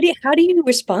 How do you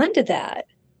respond to that?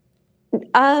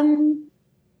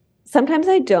 Sometimes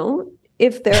I don't.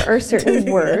 If there are certain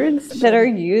words that are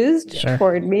used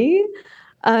toward me,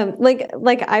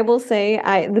 like I will say,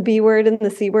 the B word and the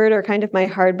C word are kind of my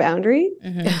hard boundary.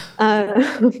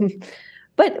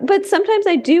 But sometimes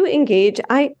I do engage.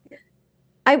 I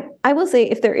will say,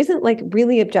 if there isn't like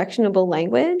really objectionable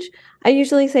language, I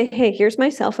usually say, hey, here's my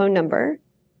cell phone number.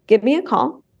 Give me a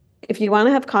call. If you want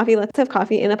to have coffee, let's have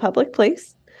coffee in a public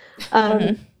place.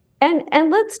 And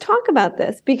let's talk about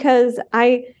this, because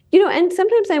And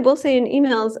sometimes I will say in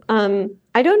emails,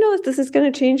 I don't know if this is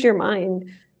going to change your mind,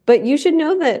 but you should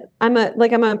know that I'm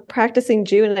a practicing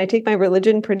Jew and I take my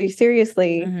religion pretty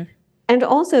seriously. Mm-hmm. And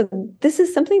also, this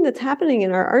is something that's happening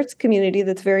in our arts community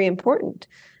that's very important.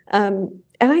 And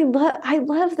I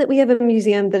love that we have a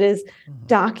museum that is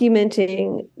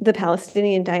documenting the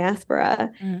Palestinian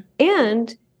diaspora.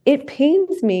 And it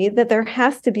pains me that there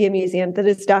has to be a museum that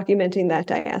is documenting that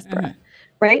diaspora,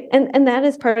 right? And that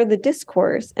is part of the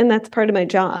discourse, and that's part of my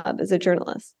job as a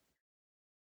journalist.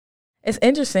 It's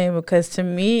interesting because to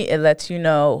me, it lets you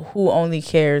know who only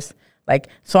cares.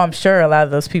 So I'm sure a lot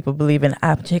of those people believe in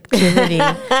objectivity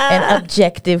and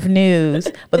objective news,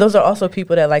 but those are also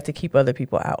people that like to keep other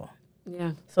people out.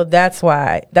 Yeah. So that's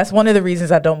one of the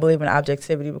reasons I don't believe in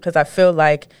objectivity, because I feel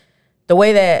like the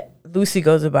way that Lucy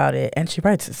goes about it, and she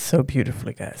writes it so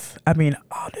beautifully, guys. I mean,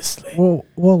 honestly.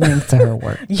 We'll link to her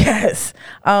work. Yes.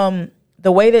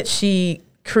 The way that she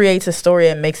creates a story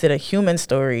and makes it a human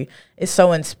story is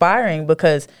so inspiring,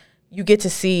 because you get to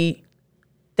see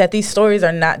that these stories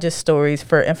are not just stories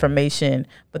for information,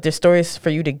 but they're stories for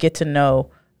you to get to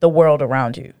know the world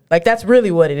around you. That's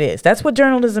really what it is. That's what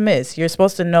journalism is. You're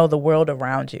supposed to know the world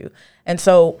around you. And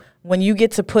so when you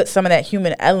get to put some of that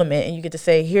human element and you get to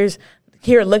say,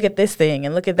 here, look at this thing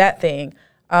and look at that thing,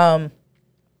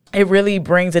 it really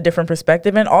brings a different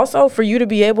perspective. And also for you to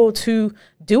be able to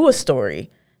do a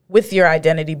story with your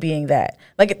identity being that.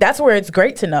 That's where it's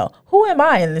great to know, who am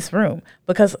I in this room?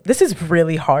 Because this is a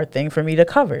really hard thing for me to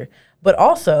cover. But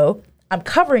also, I'm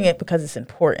covering it because it's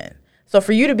important. So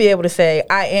for you to be able to say,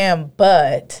 I am,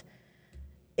 but,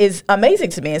 is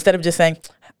amazing to me, instead of just saying,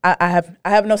 I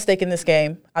have no stake in this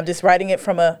game. I'm just writing it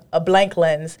from a blank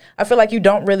lens. I feel like you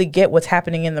don't really get what's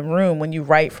happening in the room when you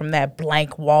write from that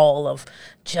blank wall of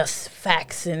just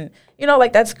facts. And,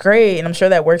 that's great. And I'm sure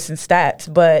that works in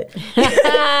stats. But,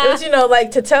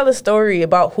 to tell a story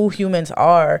about who humans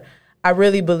are, I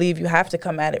really believe you have to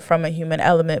come at it from a human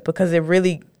element, because it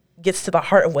really gets to the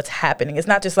heart of what's happening. It's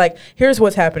not just here's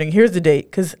what's happening, here's the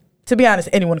date. Because to be honest,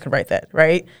 anyone can write that,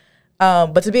 right?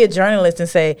 But to be a journalist and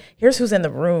say, here's who's in the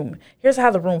room, here's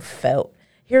how the room felt,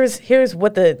 here's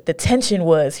what the tension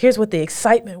was, here's what the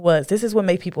excitement was, this is what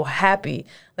made people happy.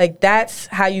 That's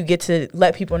how you get to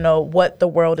let people know what the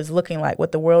world is looking like,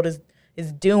 what the world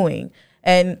is doing.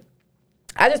 And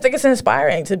I just think it's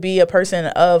inspiring to be a person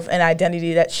of an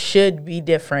identity that should be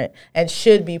different and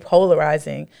should be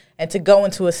polarizing, and to go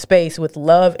into a space with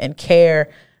love and care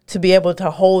to be able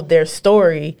to hold their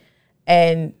story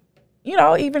and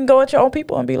even go at your own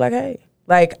people and be like, hey,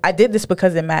 I did this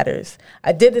because it matters.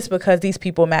 I did this because these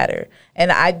people matter.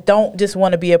 And I don't just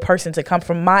want to be a person to come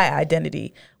from my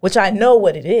identity, which I know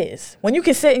what it is. When you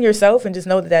can sit in yourself and just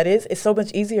know that is, it's so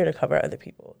much easier to cover other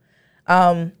people.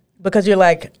 Because you're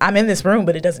I'm in this room,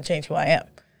 but it doesn't change who I am.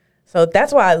 So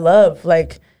that's why I love,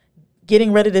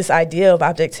 getting rid of this idea of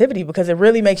objectivity, because it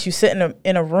really makes you sit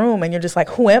in a room and you're just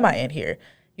who am I in here?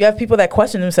 You have people that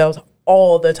question themselves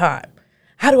all the time.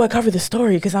 How do I cover the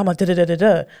story? Because I'm a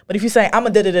da-da-da-da-da. But if you say, I'm a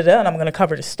da-da-da-da and I'm going to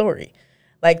cover the story,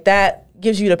 that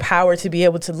gives you the power to be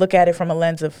able to look at it from a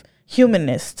lens of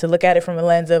humanness, to look at it from a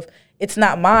lens of, it's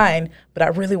not mine, but I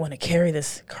really want to carry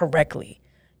this correctly,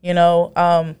 And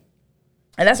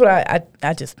that's what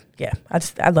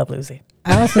I love Lucy.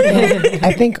 I also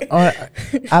think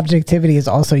objectivity is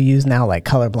also used now like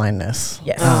colorblindness,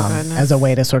 yes. As a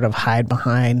way to sort of hide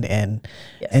behind and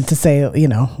to say,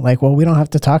 well, we don't have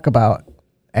to talk about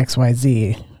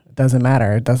XYZ. It doesn't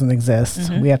matter. It doesn't exist.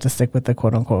 Mm-hmm. We have to stick with the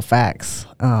quote unquote facts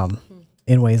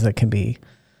in ways that can be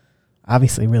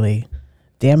obviously really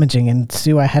damaging. And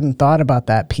Sue, I hadn't thought about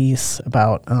that piece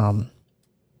about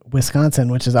Wisconsin,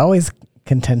 which is always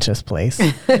contentious place.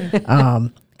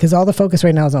 Because all the focus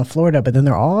right now is on Florida, but then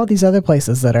there are all these other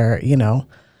places that are,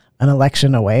 an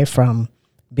election away from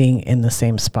being in the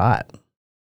same spot.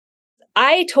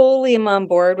 I totally am on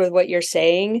board with what you're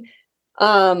saying.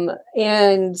 And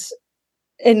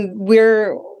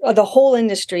the whole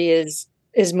industry is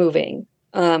moving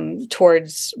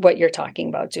towards what you're talking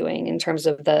about doing in terms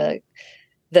of the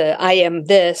I am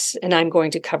this and I'm going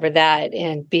to cover that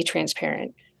and be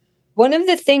transparent. One of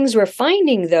the things we're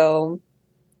finding, though,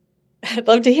 I'd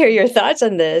love to hear your thoughts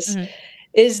on this,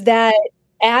 is that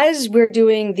as we're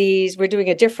doing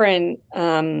a different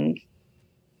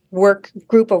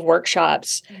group of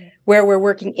workshops where we're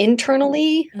working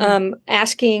internally,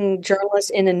 asking journalists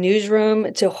in a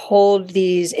newsroom to hold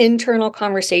these internal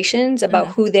conversations about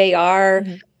who they are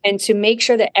and to make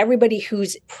sure that everybody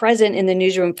who's present in the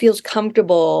newsroom feels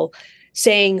comfortable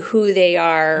saying who they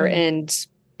are.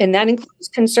 And that includes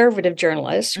conservative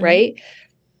journalists, right?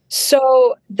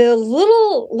 So the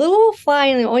little fly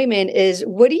in the ointment is,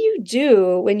 what do you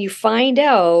do when you find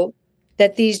out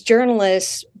that these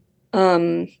journalists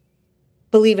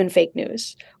believe in fake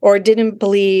news or didn't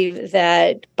believe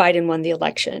that Biden won the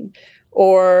election?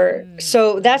 Or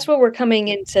so that's what we're coming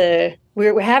into.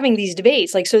 We're having these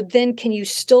debates. Like, so then can you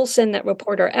still send that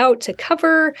reporter out to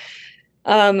cover?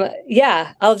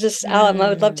 Yeah, I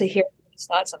would love to hear his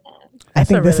thoughts on that. I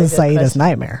think this really is good Saida's question.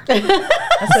 nightmare.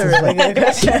 That's a really good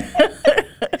question.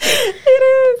 It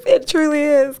is. It truly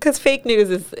is. Because fake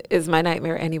news is my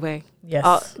nightmare anyway.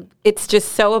 Yes. It's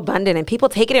just so abundant, and people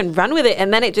take it and run with it,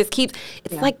 and then it just keeps.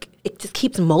 It's like it just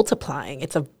keeps multiplying.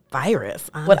 It's a virus.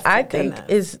 What I think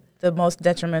is the most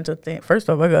detrimental thing. First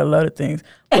off, I got a lot of things,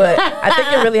 but I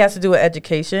think it really has to do with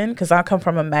education because I come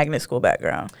from a magnet school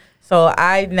background, so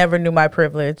I never knew my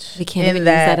privilege. We can't even use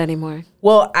that anymore.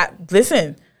 Well,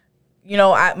 listen. You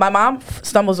know, my mom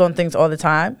stumbles on things all the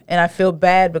time, and I feel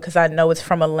bad because I know it's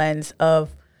from a lens of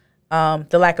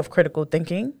the lack of critical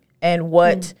thinking and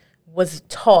what was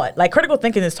taught. Like, critical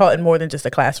thinking is taught in more than just a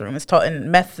classroom. It's taught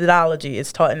in methodology.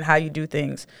 It's taught in how you do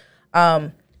things.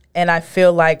 And I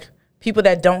feel like people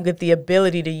that don't get the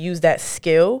ability to use that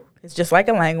skill, it's just like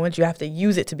a language. You have to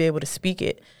use it to be able to speak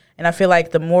it. And I feel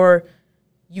like the more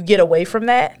you get away from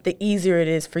that, the easier it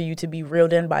is for you to be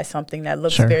reeled in by something that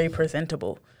looks very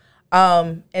presentable.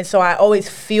 And so I always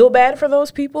feel bad for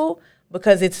those people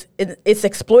because it's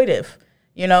exploitive,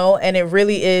 you know, and it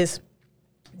really is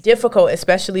difficult,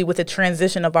 especially with the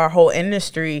transition of our whole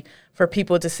industry, for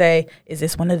people to say, is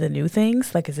this one of the new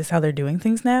things? Like, is this how they're doing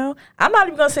things now? I'm not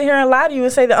even going to sit here and lie to you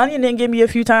and say the Onion didn't get me a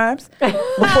few times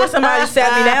before somebody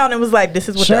sat me down and was like, this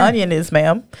is what the Onion is,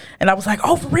 ma'am. And I was like,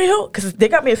 oh, for real? Because they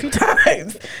got me a few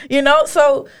times, you know?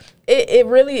 So it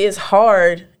really is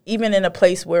hard, even in a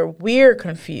place where we're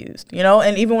confused, you know?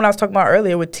 And even when I was talking about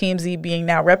earlier with TMZ being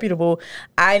now reputable,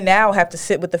 I now have to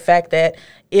sit with the fact that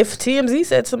if TMZ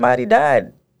said somebody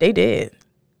died, they did.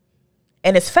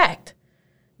 And it's fact,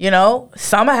 you know?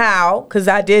 Somehow, because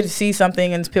I did see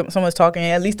something and someone was talking,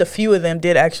 and at least a few of them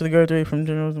did actually graduate from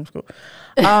journalism school.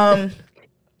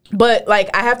 But, like,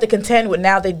 I have to contend with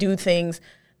now they do things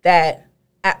that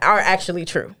are actually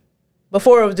true.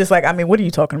 Before it was just like, I mean, what are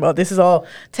you talking about? This is all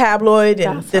tabloid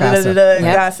and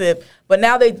gossip. But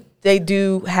now they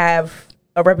do have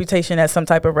a reputation as some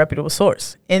type of reputable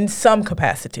source in some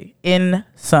capacity. And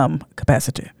so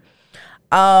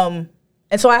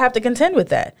I have to contend with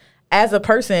that as a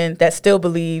person that still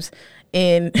believes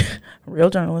in real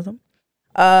journalism.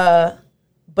 But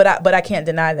I can't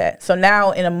deny that. So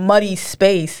now in a muddy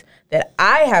space that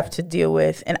I have to deal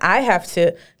with and I have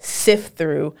to sift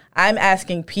through, I'm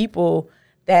asking people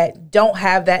that don't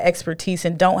have that expertise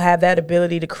and don't have that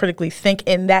ability to critically think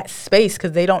in that space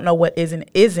because they don't know what is and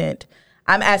isn't.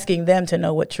 I'm asking them to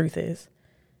know what truth is.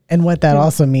 And what that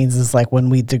also means is, like, when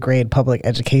we degrade public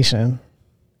education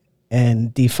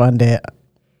and defund it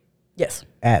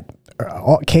at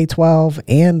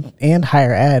K-12 and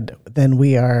higher ed, then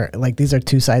we are, like, these are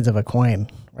two sides of a coin,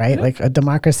 right? Like, a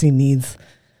democracy needs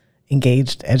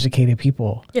engaged, educated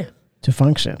people to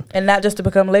function. And not just to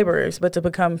become laborers, but to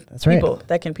become people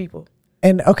that can people.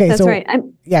 And okay, That's so right.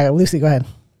 Lucy, go ahead.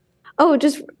 Oh,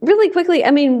 just really quickly. I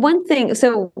mean, one thing.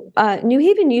 So New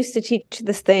Haven used to teach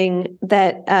this thing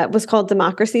that was called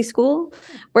Democracy School,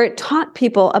 where it taught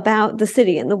people about the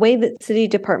city and the way that city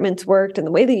departments worked and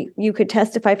the way that you could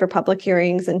testify for public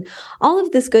hearings and all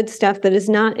of this good stuff that is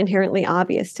not inherently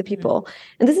obvious to people.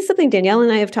 And this is something Danielle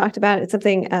and I have talked about. It's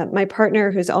something my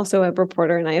partner, who's also a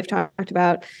reporter, and I have talked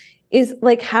about, is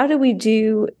like, how do we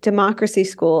do Democracy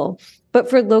School, but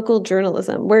for local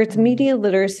journalism, where it's media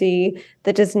literacy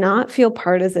that does not feel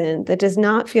partisan, that does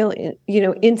not feel,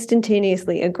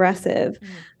 instantaneously aggressive.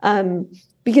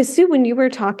 Because Sue, when you were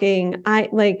talking, I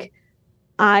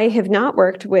have not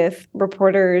worked with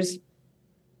reporters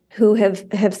who have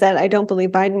said, I don't believe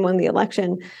Biden won the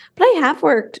election, but I have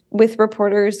worked with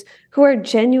reporters who are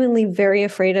genuinely very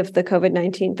afraid of the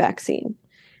COVID-19 vaccine.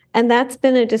 And that's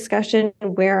been a discussion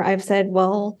where I've said,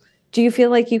 well, do you feel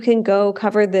like you can go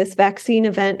cover this vaccine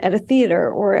event at a theater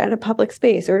or at a public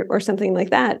space or something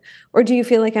like that? Or do you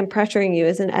feel like I'm pressuring you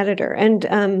as an editor? And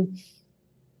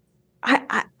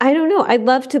I don't know. I'd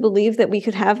love to believe that we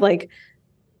could have like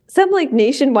some like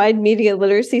nationwide media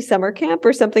literacy summer camp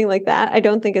or something like that. I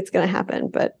don't think it's going to happen,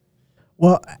 but.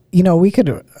 Well, we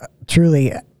could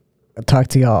truly talk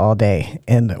to y'all all day.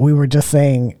 And we were just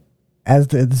saying, as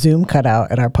the Zoom cut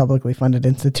out at our publicly funded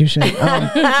institution,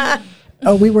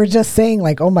 we were just saying,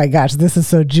 like, oh my gosh, this is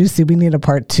so juicy. We need a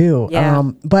part 2. Yeah.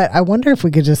 But I wonder if we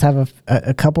could just have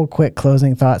a couple quick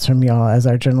closing thoughts from y'all as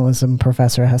our journalism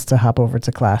professor has to hop over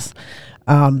to class.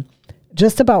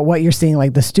 just about what you're seeing,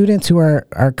 like the students who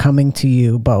are coming to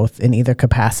you both in either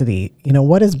capacity,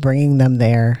 what is bringing them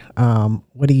there?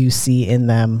 What do you see in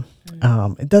them?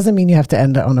 It doesn't mean you have to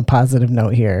end on a positive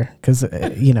note here because,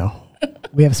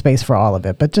 we have space for all of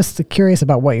it, but just curious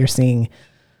about what you're seeing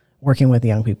working with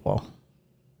young people.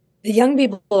 The young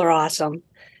people are awesome.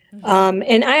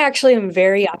 And I actually am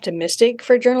very optimistic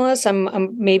for journalists. I'm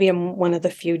one of the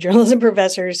few journalism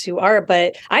professors who are,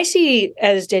 but I see,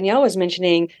 as Danielle was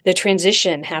mentioning, the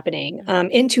transition happening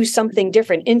into something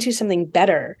different, into something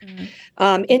better,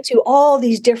 into all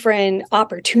these different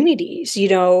opportunities,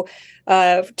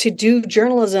 to do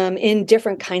journalism in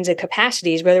different kinds of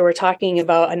capacities, whether we're talking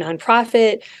about a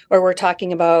nonprofit or we're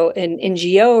talking about an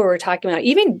NGO or we're talking about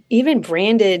even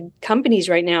branded companies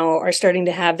right now are starting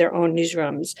to have their own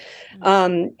newsrooms.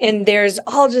 And there's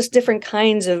all just different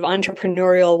kinds of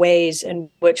entrepreneurial ways in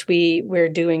which we're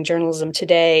doing journalism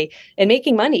today and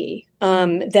making money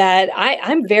that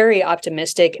I'm very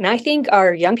optimistic. And I think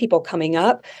our young people coming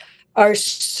up are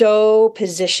so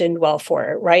positioned well for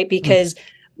it, right? Because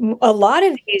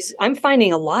I'm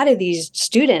finding a lot of these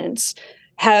students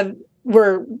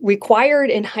were required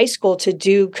in high school to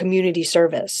do community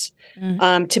service,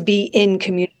 to be in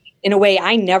community in a way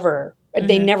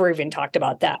they never even talked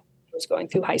about that when I was going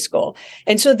through high school.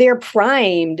 And so they're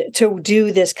primed to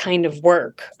do this kind of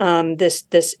work,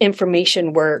 this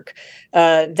information work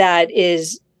that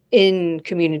is in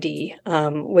community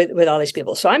with all these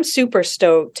people. So I'm super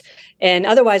stoked. And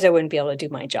otherwise, I wouldn't be able to do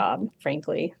my job,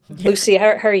 frankly. Lucy,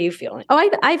 how are you feeling?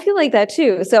 Oh, I feel like that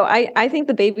too. So I think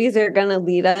the babies are going to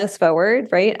lead us forward,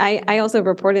 right? I also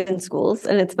reported in schools,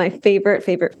 and it's my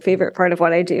favorite part of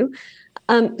what I do.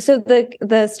 So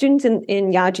the students in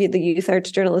YAJI, the Youth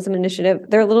Arts Journalism Initiative,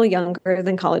 they're a little younger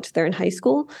than college. They're in high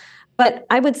school. But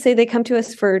I would say they come to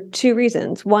us for two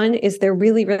reasons. One is they're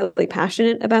really, really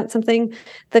passionate about something.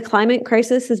 The climate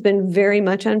crisis has been very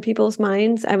much on people's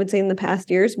minds. I would say in the past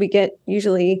years, we get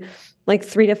usually like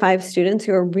 3 to 5 students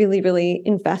who are really, really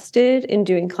invested in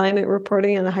doing climate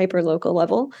reporting on a hyper-local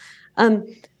level.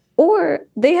 Or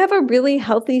they have a really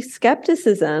healthy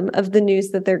skepticism of the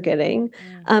news that they're getting,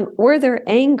 or they're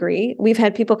angry. We've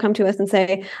had people come to us and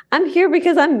say, I'm here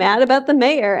because I'm mad about the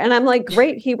mayor. And I'm like,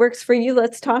 great, he works for you.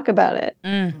 Let's talk about it.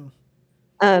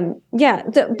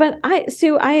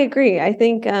 Sue, I agree. I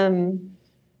think I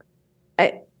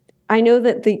know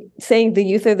that saying the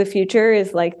youth are the future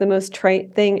is like the most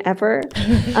trite thing ever.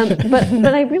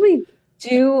 But I really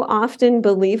do often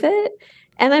believe it.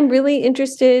 And I'm really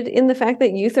interested in the fact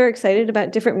that youth are excited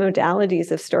about different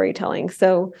modalities of storytelling.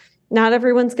 So not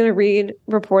everyone's going to read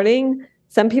reporting.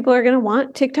 Some people are going to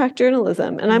want TikTok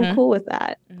journalism, and I'm cool with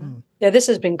that. Yeah, this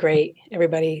has been great,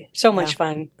 everybody. So much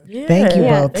fun. Yeah. Thank you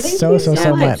both so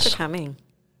much for coming.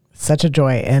 Such a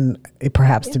joy, and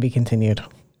perhaps to be continued.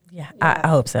 Yeah, I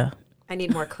hope so. I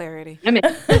need more clarity. And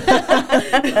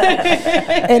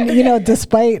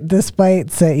despite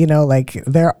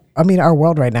our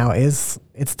world right now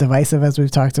it's divisive, as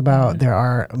we've talked about. There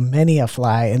are many a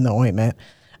fly in the ointment,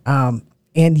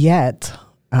 and yet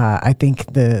I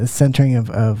think the centering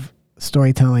of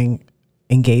storytelling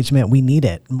engagement, we need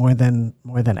it more than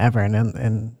ever,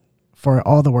 and for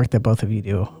all the work that both of you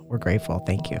do, we're grateful.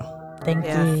 Thank you. Thank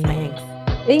you. Thanks.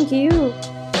 Thank you.